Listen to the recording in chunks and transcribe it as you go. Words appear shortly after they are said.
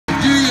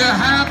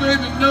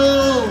maybe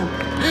know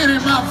any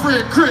of my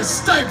friend Chris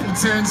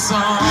Stapleton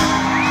song.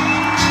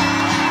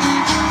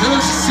 Don't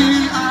you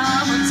see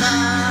I'm a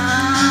dinosaur?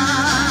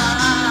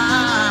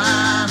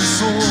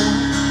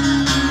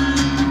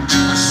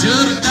 I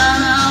should have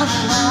died out a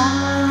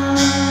long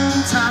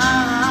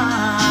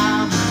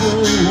time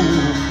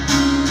before.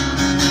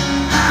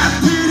 I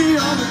pity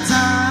all the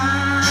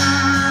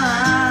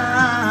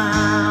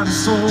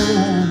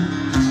dinosaurs.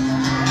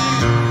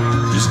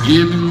 Just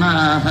give me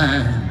my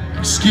hand.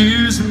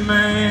 Excuse me,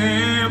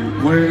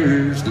 ma'am,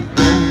 where's the boat?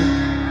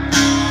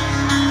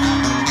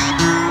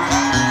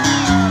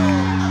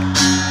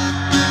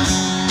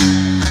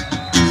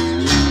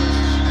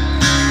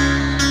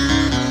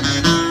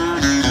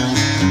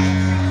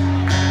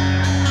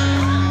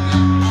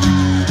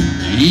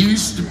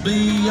 Used to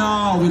be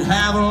all, we'd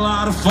have a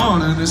lot of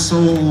fun in this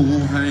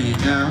old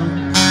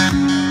hangout.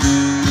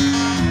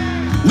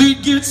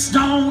 We'd get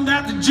stoned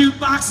at the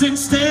jukebox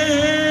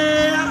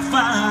instead of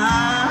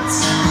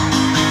fights.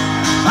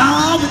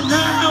 Oh, but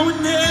now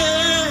and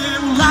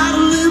then we'll light a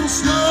little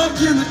smoke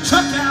in the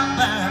truck out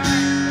back.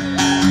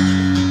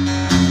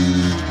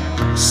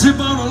 Sip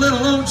on a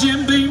little old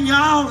Jim Beam,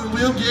 y'all, and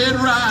we'll get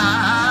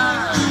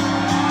right.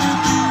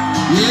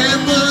 Yeah,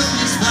 but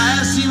these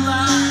flashy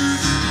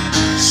lights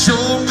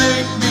sure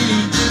make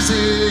me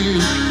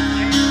dizzy.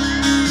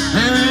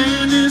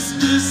 And this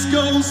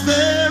disco's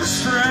very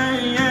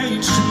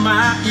strange to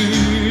my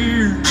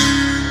ear.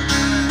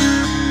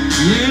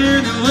 Yeah,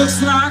 and it looks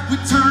like we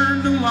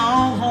turned a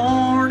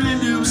Longhorn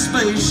into a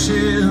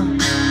spaceship.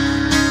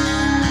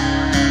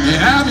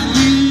 Yeah, I'll be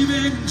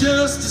leaving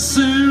just as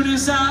soon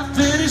as I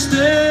finish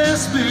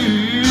this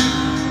beer.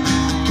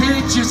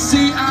 Can't you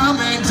see I'm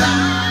a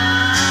dinosaur?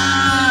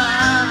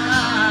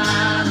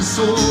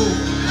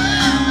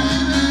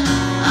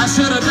 I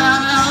should have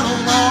died out a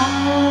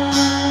long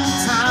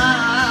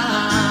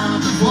time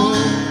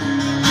before.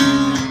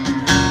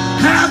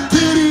 Have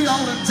pity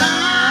on the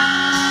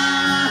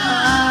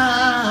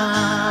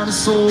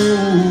dinosaur.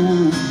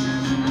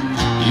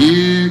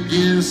 Yeah,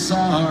 guess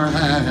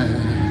alright.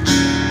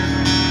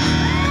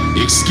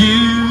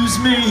 Excuse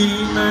me,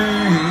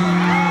 man,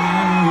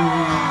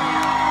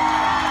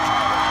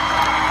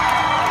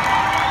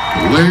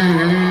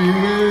 where